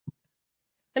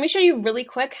Let me show you really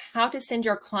quick how to send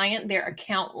your client their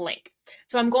account link.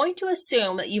 So I'm going to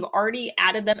assume that you've already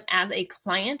added them as a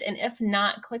client, and if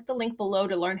not, click the link below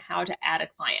to learn how to add a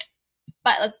client.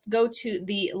 But let's go to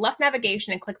the left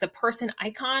navigation and click the person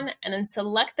icon, and then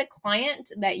select the client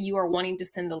that you are wanting to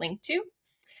send the link to.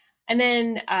 And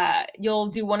then you'll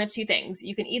do one of two things.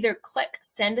 You can either click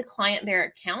send a client their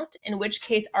account, in which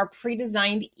case our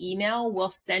pre-designed email will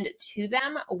send it to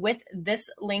them with this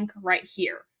link right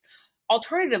here.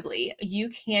 Alternatively, you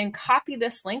can copy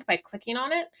this link by clicking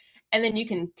on it, and then you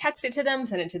can text it to them,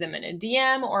 send it to them in a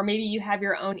DM, or maybe you have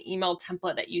your own email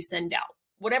template that you send out.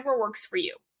 Whatever works for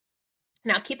you.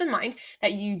 Now, keep in mind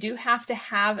that you do have to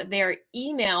have their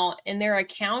email in their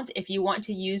account if you want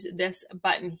to use this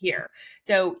button here.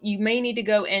 So you may need to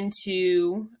go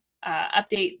into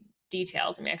update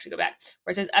details. Let me actually go back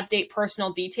where it says update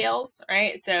personal details,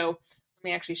 right? So let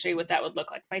me actually show you what that would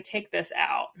look like. If I take this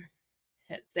out,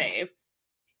 hit save.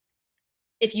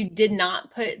 If you did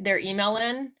not put their email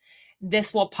in,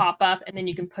 this will pop up, and then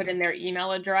you can put in their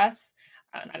email address.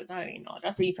 It's not an email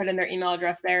address. So you put in their email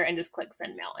address there and just click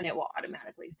send mail, and it will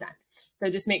automatically send. So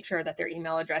just make sure that their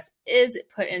email address is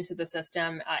put into the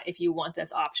system if you want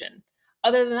this option.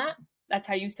 Other than that, that's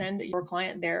how you send your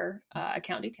client their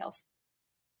account details.